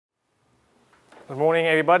Good morning,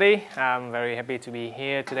 everybody. I'm very happy to be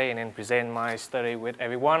here today and then present my study with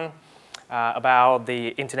everyone about the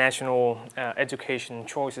international education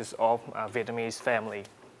choices of Vietnamese family.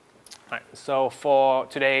 Right, so for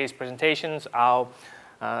today's presentations, I'll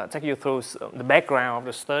take you through the background of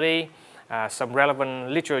the study, some relevant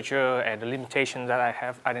literature and the limitations that I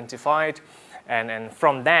have identified. And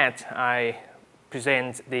from that, I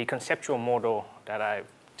present the conceptual model that I've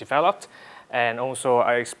developed. And also,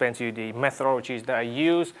 I explain to you the methodologies that I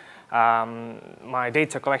use, my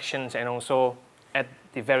data collections, and also at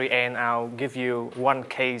the very end, I'll give you one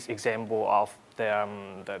case example of the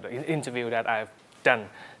interview that I've done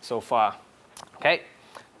so far. Okay,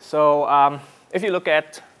 so if you look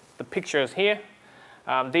at the pictures here,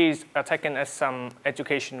 these are taken as some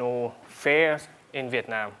educational fairs in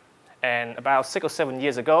Vietnam. And about 6 or 7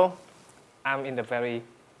 years ago, I'm in the very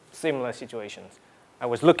similar situations. I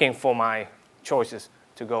was looking for my choices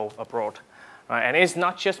to go abroad. And it's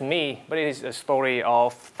not just me, but it is a story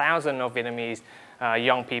of thousands of Vietnamese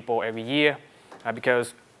young people every year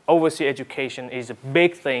because overseas education is a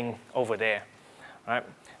big thing over there. Right?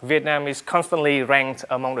 Vietnam is constantly ranked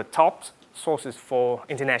among the top sources for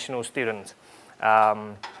international students.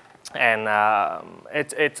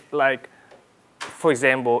 It's like, for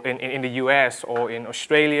example, in the US or in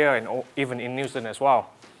Australia and even in New Zealand as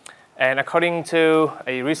well. And according to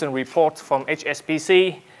a recent report from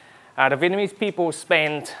HSBC, the Vietnamese people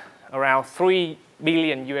spend around $3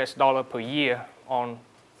 billion per year on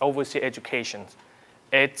overseas education.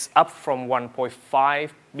 It's up from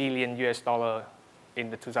 $1.5 billion in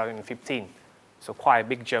the 2015. So quite a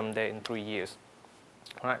big jump there in 3 years.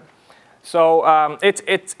 Right. So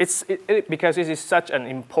because this is such an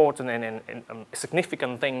important and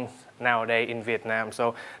significant thing nowadays in Vietnam.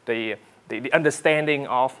 So the understanding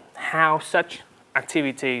of how such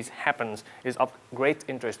activities happens is of great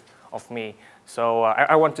interest of me. So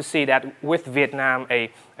I want to see that with Vietnam,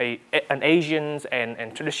 an Asian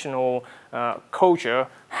and traditional culture,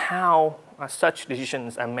 how such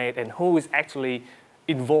decisions are made and who is actually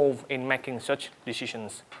involved in making such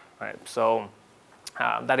decisions. Right? So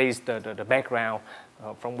that is the background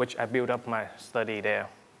from which I built up my study there.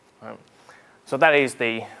 Right? So that is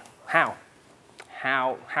the how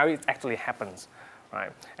it actually happens,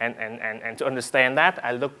 right? And to understand that,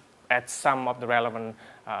 I look at some of the relevant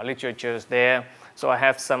literatures there. So I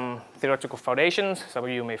have some theoretical foundations. Some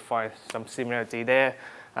of you may find some similarity there,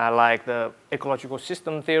 like the ecological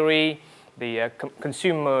system theory, the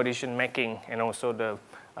consumer decision making, and also the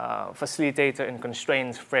facilitator and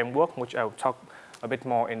constraints framework, which I'll talk a bit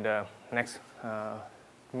more in the next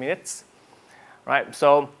minutes, right?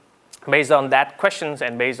 So based on that questions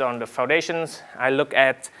and based on the foundations, I look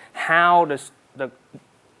at how the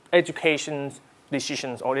education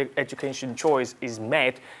decisions or the education choice is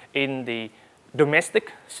made in the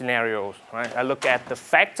domestic scenarios. Right? I look at the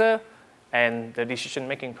factor and the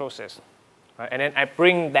decision-making process. Right? And then I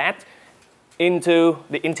bring that into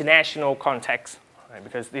the international context, right?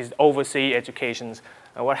 Because these overseas educations,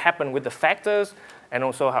 what happened with the factors and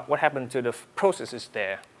also what happened to the processes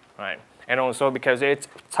there. Right? And also because it's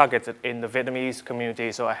targeted in the Vietnamese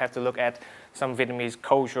community, so I have to look at some Vietnamese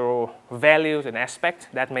cultural values and aspects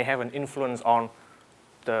that may have an influence on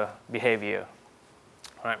the behavior.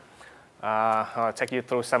 Right. I'll take you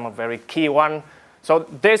through some of very key ones. So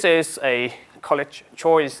this is a college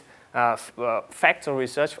choice factor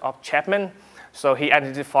research of Chapman. So he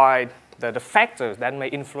identified the factors that may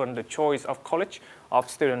influence the choice of college of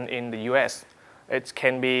students in the US. It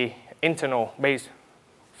can be internal, based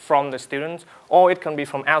from the students, or it can be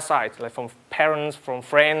from outside, like from parents, from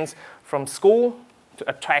friends, from school, to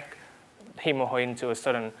attract him or her into a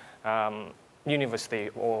certain university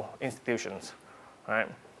or institutions. Right?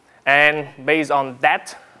 And based on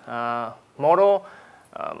that model,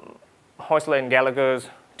 Hoisler and Gallagher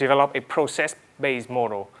developed a process-based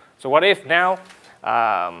model. So what if now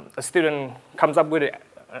a student comes up with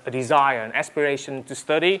a desire, an aspiration to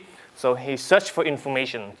study, so he searches for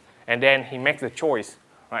information, and then he makes the choice.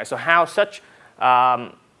 Right, so how such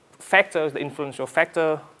factors, the influential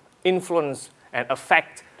factor, influence and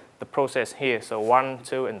affect the process here. So 1,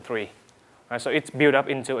 2, and 3. Right, so it's built up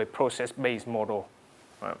into a process-based model.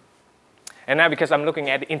 Right. And now because I'm looking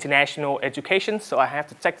at international education, so I have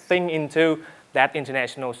to take things into that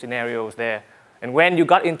international scenarios there. And when you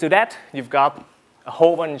got into that, you've got a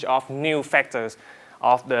whole bunch of new factors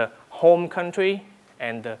of the home country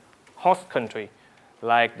and the host country,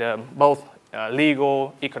 like both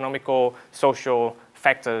legal, economical, social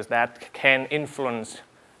factors that can influence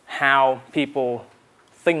how people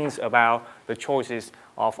think about the choices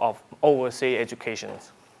of overseas education.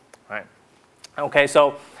 Right? Okay,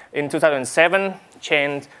 so in 2007,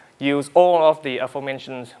 Chen used all of the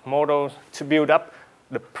aforementioned models to build up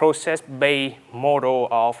the process-based model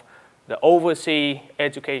of the overseas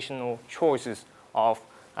educational choices of,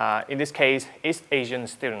 in this case, East Asian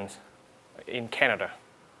students in Canada.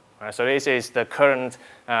 So this is the current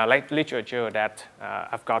literature that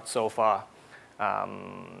I've got so far,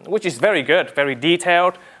 which is very good, very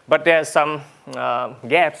detailed, but there's some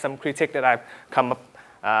gaps, some critique that I've come up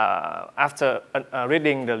after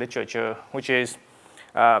reading the literature, which is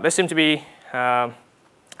there seems to be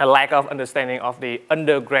a lack of understanding of the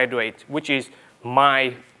undergraduate, which is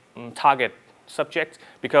my target subject,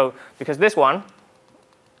 because this one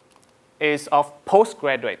is of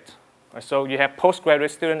postgraduate. So you have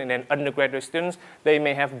postgraduate students and then undergraduate students. They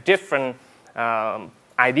may have different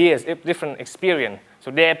ideas, different experience.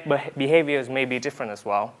 So their behaviors may be different as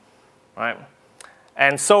well, right?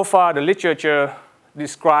 And so far, the literature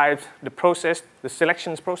describes the process, the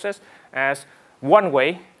selections process, as one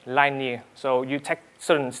way, linear. So you take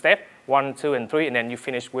certain steps, 1, 2, and 3, and then you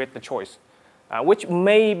finish with the choice, which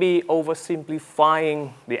may be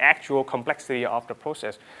oversimplifying the actual complexity of the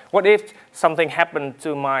process. What if something happened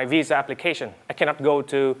to my visa application? I cannot go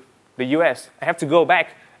to the US. I have to go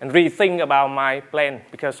back and rethink about my plan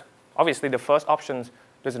because obviously the first option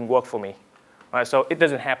doesn't work for me. Right? So it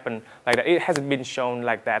doesn't happen like that. It hasn't been shown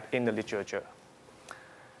like that in the literature.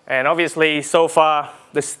 And obviously, so far,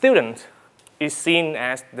 the student is seen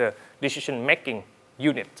as the decision-making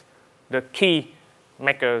unit, the key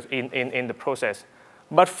makers in the process.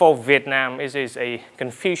 But for Vietnam, it is a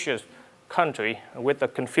Confucius country with a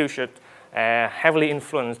Confucius heavily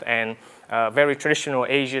influenced and very traditional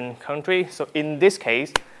Asian country. So in this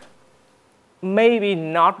case, maybe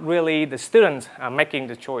not really the students are making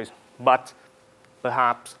the choice, but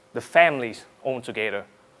perhaps the families altogether,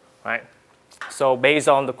 right? So based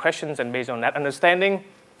on the questions and based on that understanding,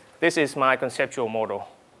 this is my conceptual model.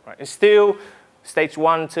 Right? It's still stage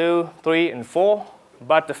 1, 2, 3, and 4,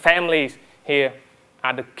 but the families here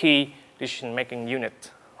are the key decision-making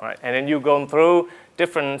unit. Right? And then you're going through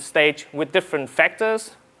different stages with different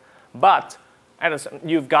factors, but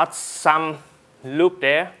you've got some loop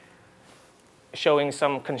there showing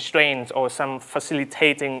some constraints or some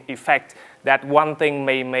facilitating effect that one thing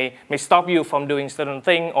may stop you from doing certain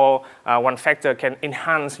thing, or one factor can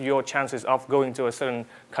enhance your chances of going to a certain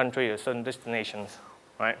country or certain destinations,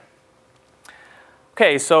 right?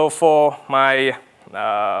 Okay, so for my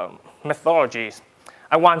methodologies,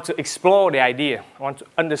 I want to explore the idea. I want to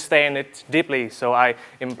understand it deeply, so I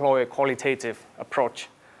employ a qualitative approach,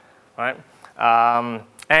 right?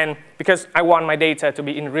 And because I want my data to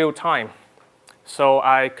be in real time, so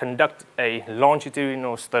I conduct a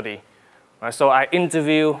longitudinal study. So I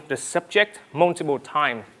interview the subject multiple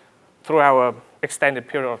times throughout an extended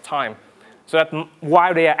period of time, so that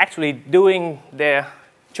while they are actually doing their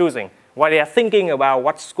choosing, while they are thinking about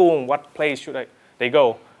what school, what place should they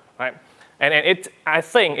go, right? And I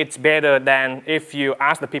think it's better than if you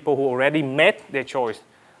ask the people who already made their choice,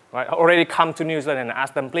 right? Already come to New Zealand and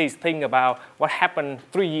ask them, please think about what happened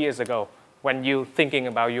 3 years ago when you're thinking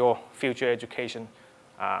about your future education.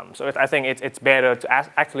 So I think it's better to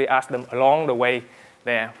actually ask them along the way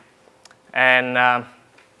there. And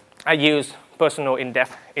I use personal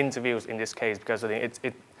in-depth interviews in this case because I think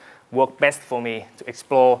it worked best for me to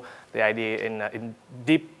explore the idea in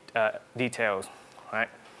deep details, right?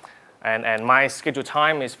 And my scheduled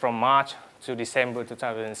time is from March to December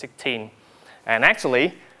 2016. And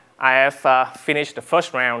actually, I have finished the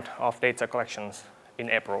first round of data collections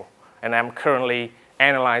in April. And I'm currently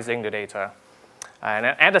analyzing the data. And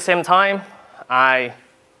at the same time, I'm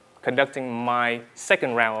conducting my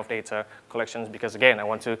second round of data collections because, again, I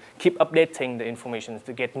want to keep updating the information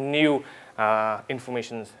to get new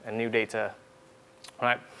information and new data.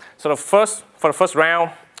 Right? So for the first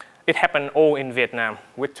round, it happened all in Vietnam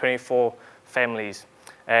with 24 families.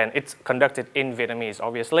 And it's conducted in Vietnamese,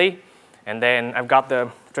 obviously. And then I've got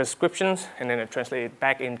the transcriptions, and then I translate it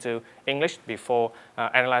back into English before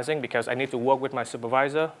analyzing because I need to work with my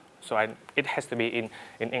supervisor. So it has to be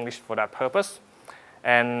in English for that purpose.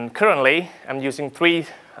 And currently, I'm using 3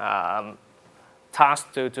 tasks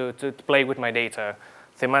to play with my data.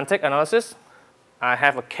 Semantic analysis. I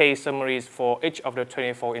have a case summaries for each of the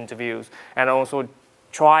 24 interviews, and also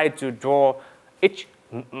try to draw each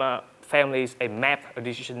families a map, a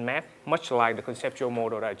decision map, much like the conceptual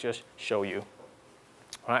model that I just showed you.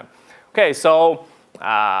 All right. Okay, so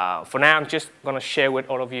for now, I'm just going to share with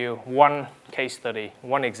all of you one case study,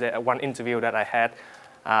 one interview that I had.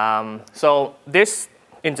 So this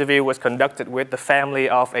interview was conducted with the family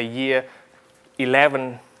of a year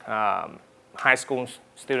 11 high school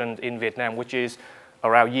student in Vietnam, which is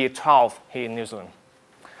around year 12 here in New Zealand.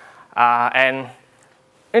 And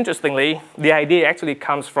interestingly, the idea actually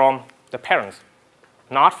comes from the parents,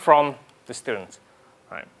 not from the students.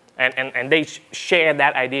 Right? And they share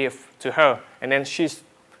that idea to her, and then she's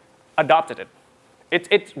adopted it.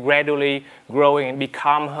 It's gradually growing and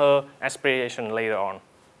become her aspiration later on.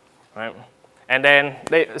 Right? And then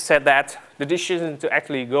they said that the decision to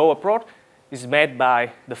actually go abroad is made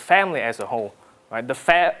by the family as a whole. Right?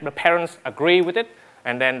 The parents agree with it,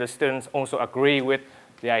 and then the students also agree with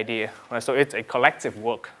the idea. Right? So it's a collective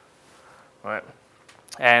work. Right?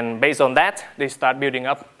 And based on that, they start building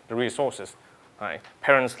up the resources. Right?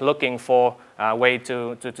 Parents looking for a way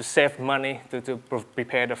to save money, to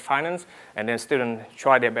prepare the finance, and then students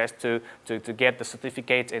try their best to get the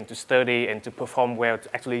certificate and to study and to perform well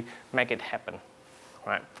to actually make it happen.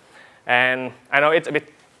 Right? And I know it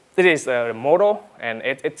is a model, and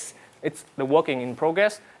it's the working in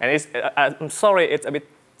progress, and I'm sorry it's a bit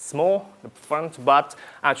small, the front, but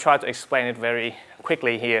I'll try to explain it very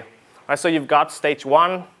quickly here. Right? So you've got stage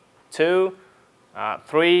 1, 2,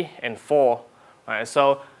 3, and 4. Right,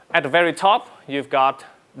 so at the very top, you've got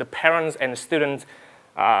the parents and the students'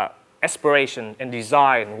 aspiration and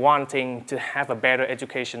desire and wanting to have a better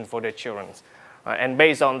education for their children. And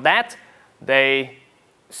based on that, they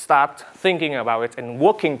start thinking about it and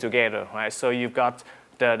working together. Right? So you've got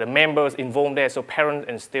the members involved there, so parents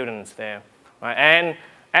and students there. Right? And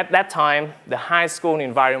at that time, the high school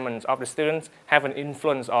environment of the students have an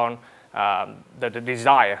influence on the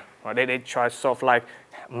desire. Right? They try to sort of like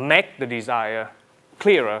make the desire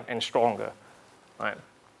clearer and stronger. Right?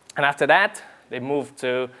 And after that, they move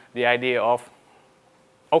to the idea of,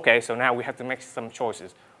 okay, so now we have to make some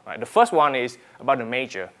choices. Right? The first one is about the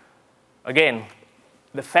major. Again,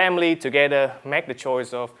 the family together make the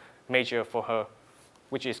choice of major for her,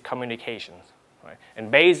 which is communications. Right? And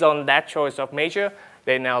based on that choice of major,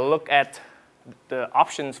 they now look at the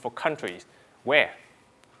options for countries. Where?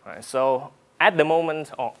 Right? So at the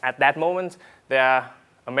moment, or at that moment, there are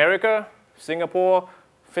America, Singapore,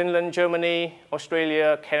 Finland, Germany,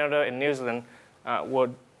 Australia, Canada, and New Zealand were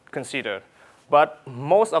considered. But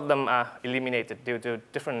most of them are eliminated due to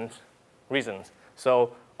different reasons.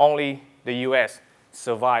 So only the US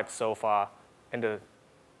survived so far in the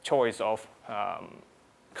choice of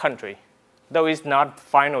country. Though it's not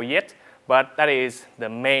final yet, but that is the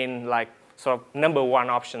main, like, sort of #1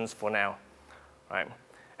 options for now. Right?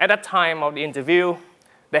 At that time of the interview,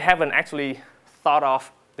 they haven't actually thought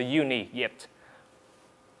of the uni yet.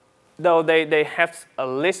 Though they have a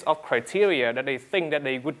list of criteria that they think that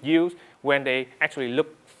they would use when they actually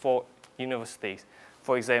look for universities.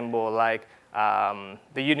 For example, like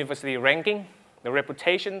the university ranking, the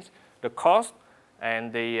reputations, the cost,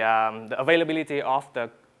 and the availability of the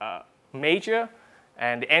major,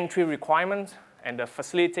 and the entry requirements, and the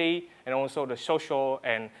facility, and also the social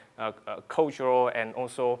and cultural, and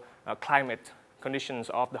also climate conditions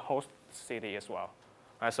of the host city as well.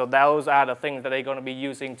 So those are the things that they're going to be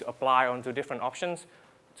using to apply onto different options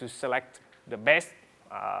to select the best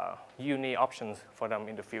uni options for them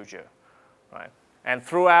in the future. Right? And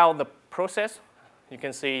throughout the process, you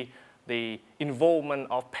can see the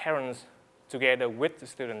involvement of parents together with the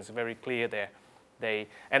students very clear there.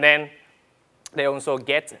 And then they also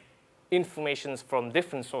get information from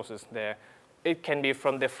different sources there. It can be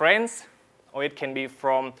from their friends, or it can be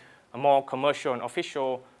from a more commercial and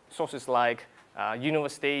official sources like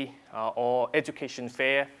university or education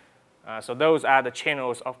fair. So those are the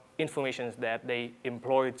channels of information that they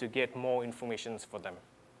employ to get more information for them.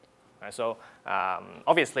 So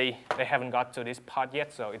obviously, they haven't got to this part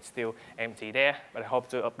yet, so it's still empty there, but I hope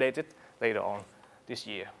to update it later on this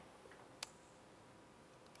year.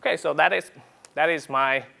 Okay, so that is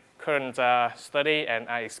my current study, and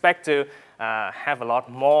I expect to have a lot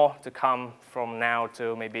more to come from now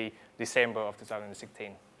to maybe December of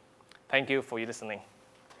 2016. Thank you for your listening.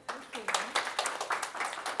 Thank you.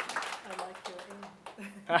 I like your aim.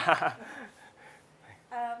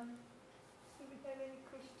 Do we have any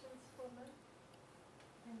questions for me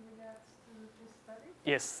in regards to this study?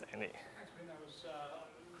 Yes, any. Thanks, Minh. That was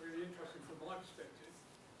really interesting from my perspective.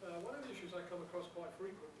 One of the issues I come across quite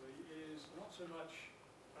frequently is not so much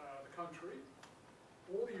the country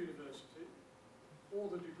or the university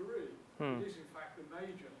or the degree. It is, in fact, the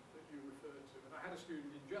major that you referred to. And I had a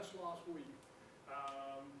student in just last week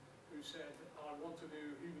who said, I want to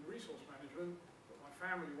do human resource management, but my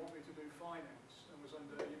family want me to do finance, and was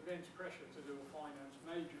under immense pressure to do a finance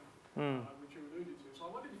major, which you alluded to. So I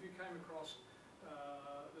wondered if you came across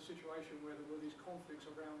the situation where there were these conflicts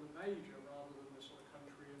around the major rather than the sort of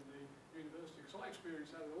country and the university, because I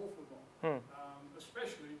experienced that an awful lot.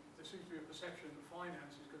 Especially, there seems to be a perception that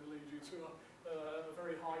finance is going to lead you to a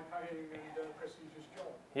very high-paying and prestigious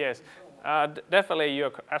job. Yes, definitely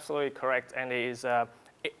you're absolutely correct, and it is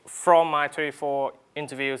from my 34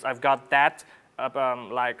 interviews, I've got that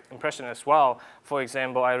like impression as well. For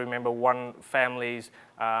example, I remember one family's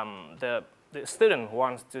the student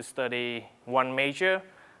wants to study one major,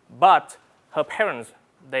 but her parents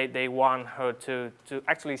they want her to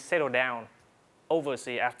actually settle down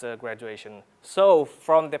overseas after graduation. So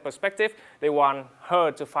from their perspective, they want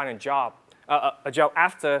her to find a job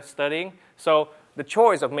after studying. So the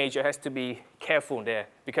choice of major has to be careful there,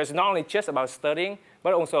 because it's not only just about studying,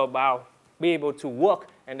 but also about being able to work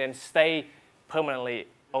and then stay permanently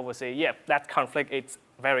overseas. Yeah, that conflict is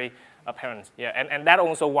very apparent. Yeah, and that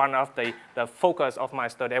also one of the focus of my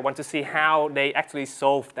study. I want to see how they actually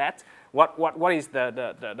solve that. What is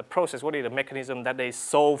the process? What is the mechanism that they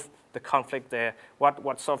solve the conflict there?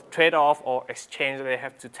 What sort of trade-off or exchange they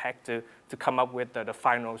have to take to come up with the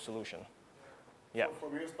final solution? Yeah. So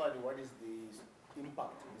from your study, what is the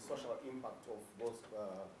impact, the social impact of those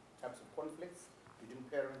types of conflicts between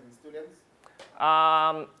parents and students?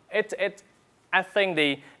 I think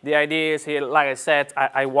the idea is here, like I said,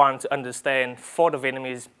 I want to understand for the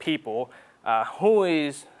Vietnamese people who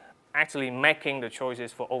is actually making the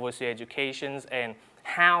choices for overseas educations and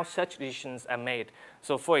how such decisions are made.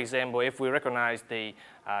 So for example, if we recognize the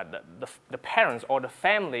parents or the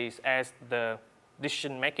families as the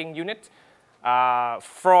decision-making unit,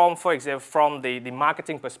 for example, from the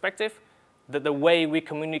marketing perspective, the way we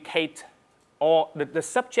communicate or the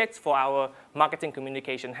subjects for our marketing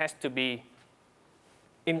communication has to be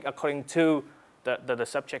according to the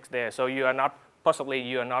subjects there. So you are not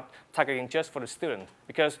targeting just for the student,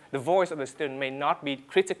 because the voice of the student may not be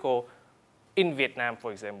critical in Vietnam,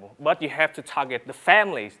 for example, but you have to target the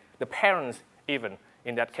families, the parents even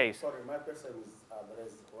in that case. Sorry, my question is there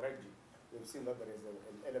is already, we've seen that there is an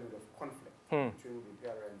element of conflict between the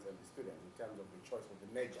parents and the student in terms of the choice of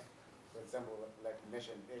the major. For example, like you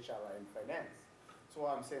mentioned HR and finance. So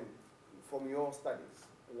I'm saying, from your studies,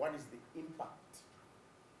 what is the impact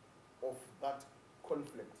of that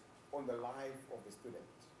conflict on the life of the student?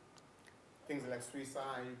 Things like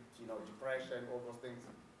suicide, depression, all those things.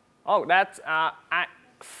 Oh, that's,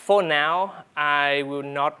 for now, I will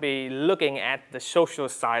not be looking at the social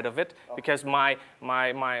side of it, because my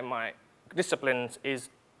discipline is,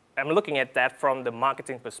 I'm looking at that from the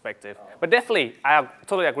marketing perspective. But definitely, I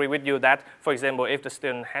totally agree with you that, for example, if the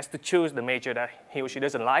student has to choose the major that he or she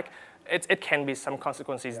doesn't like, it can be some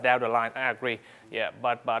consequences down the line. I agree. Yeah,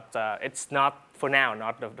 but it's not, for now,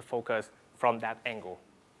 not the focus from that angle.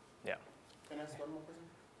 Yeah. Can I ask one more question?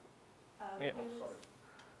 Yeah. Sorry.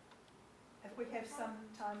 If we have some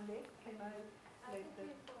time left, can I let the...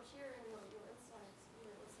 for sharing your insights.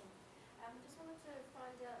 Really awesome. Just wanted to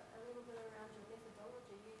find out a little bit around your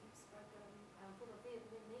methodology. You spoke for the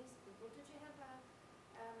Vietnamese people. Did you have a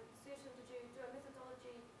did you do a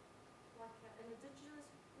methodology like an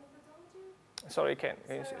indigenous methodology? Sorry, can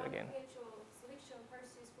you say it again? At your selection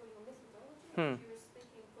process for your methodology, you were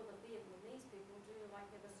speaking for the Vietnamese people. Do you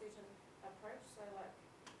have a certain approach? So like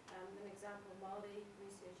an example, Māori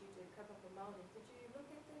research, you did kaupapa Māori. Did you look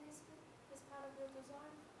at that as part of your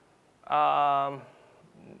design?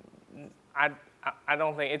 I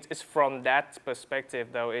don't think it's from that perspective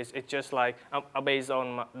though. It's just like based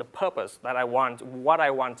on the purpose that I want, what I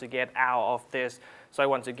want to get out of this. So I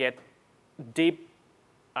want to get deep,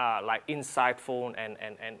 like insightful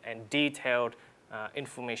and detailed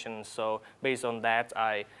information. So based on that,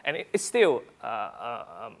 it's still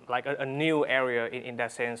like a new area in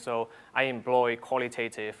that sense. So I employ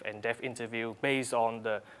qualitative and depth interview based on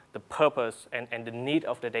the purpose and the need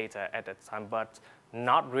of the data at that time, but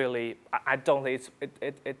not really. I don't think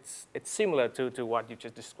it's similar to what you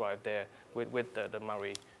just described there with the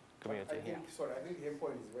Maori community. I think your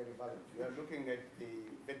point is very valid. You are looking at the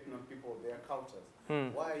Vietnam people, their cultures.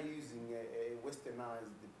 Why are you using a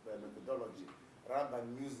westernized methodology rather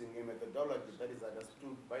than using a methodology that is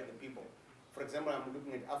understood by the people? For example, I'm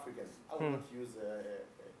looking at Africans. I will not use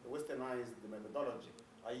a westernized methodology.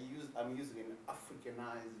 I'm using an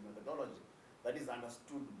Africanized methodology that is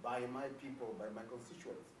understood by my people, by my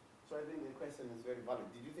constituents. So I think the question is very valid.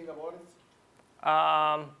 Did you think about it?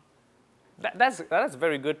 That's a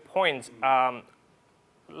very good point.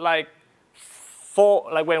 Like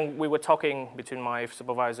when we were talking between my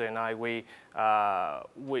supervisor and I, we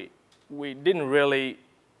didn't really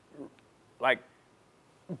like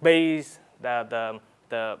base the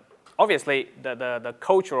obviously the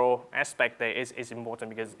cultural aspect there is important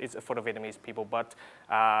because it's for the Vietnamese people, but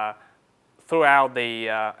throughout the,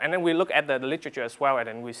 and then we look at the literature as well, and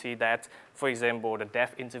then we see that, for example, the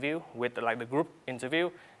deaf interview with the group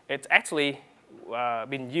interview, it's actually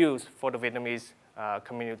been used for the Vietnamese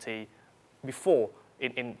community before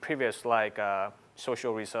in previous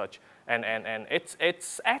social research, and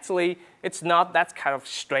it's actually not that kind of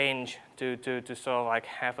strange to sort of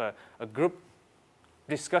have a group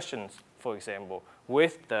discussions, for example,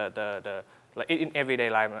 with the in everyday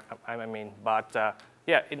life. I mean, but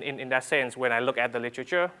yeah, in that sense, when I look at the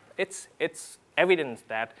literature, it's evidence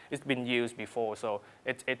that it's been used before, so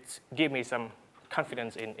it gives me some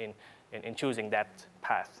confidence in choosing that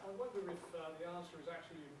path. I wonder if the answer is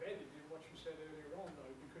actually embedded in what you said earlier on,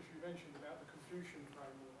 though, because you mentioned about the Confucian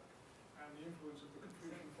framework and the influence of the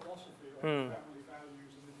Confucian philosophy on family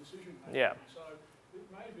values and the decision making. Yeah. So it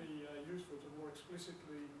may be useful to more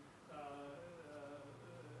explicitly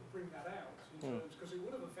bring that out in terms, because it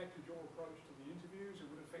would have affected your approach to the interviews, it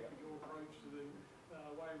would have affected your approach to the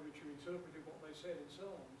way in which you interpreted what they said and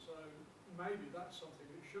so on. So maybe that's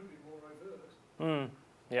something that should be more overt.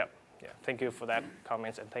 Yeah. Yeah, thank you for that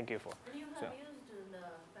comments, and thank you for. And you have used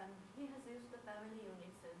he has used the family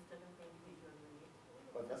units instead of the individual units.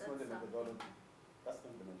 But that's not the methodology. That's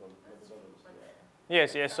not the methodology.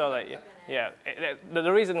 Yes. So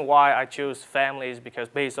the reason why I choose family is because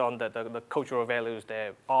based on the cultural values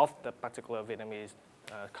there of the particular Vietnamese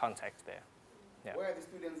context there. Yeah. Why are the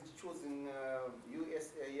students choosing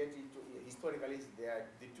US yet historically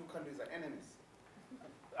the two countries are enemies?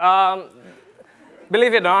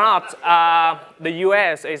 Believe it or not, the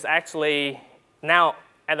U.S. is actually now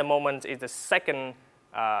at the moment is the second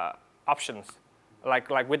options,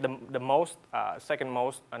 like with the most second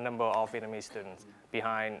most number of Vietnamese students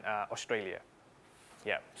behind Australia.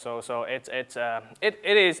 Yeah, so it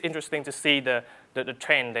is interesting to see the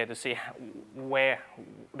trend there, to see where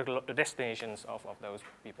the destinations of those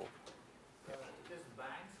people. Does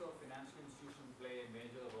banks or financial institutions play a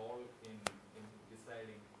major role in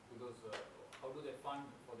deciding, because how do they fund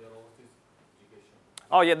for their overseas education?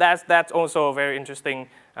 Oh yeah, that's also very interesting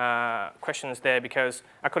questions there, because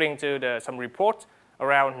according to some report,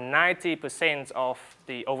 around 90% of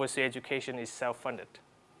the overseas education is self-funded.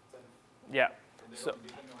 Yeah. So they don't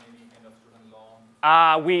depend on any kind of student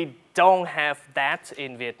loan? We don't have that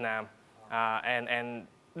in Vietnam, and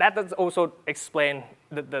that does also explain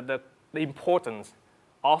the importance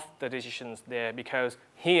of the decisions there, because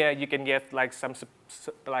here you can get some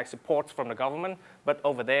support from the government, but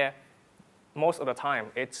over there, most of the time,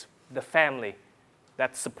 it's the family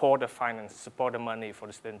that support the finance, support the money for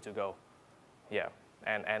the student to go. Yeah,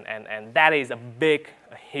 and that is a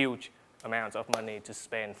huge amount of money to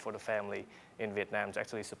spend for the family in Vietnam to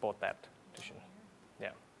actually support that tuition.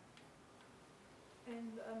 Yeah.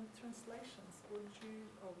 And translations, would you,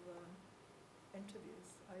 of interviews,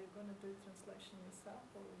 are you going to do translation yourself,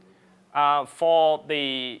 or will you? For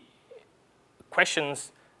the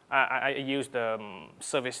questions, I used the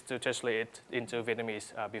service to translate it into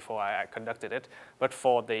Vietnamese before I conducted it. But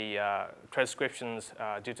for the transcriptions,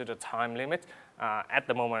 due to the time limit, at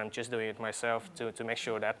the moment I'm just doing it myself to make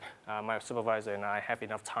sure that my supervisor and I have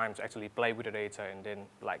enough time to actually play with the data and then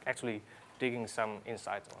actually digging some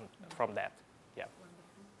insights from that. Yeah.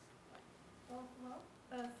 Wonderful.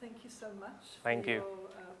 Well, thank you so much Thank for you. your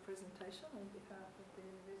presentation on behalf of the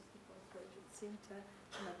University Postgraduate Centre,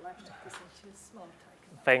 and I'd like to present you a small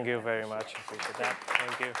token. Thank you very much. I appreciate that.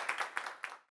 Thank you.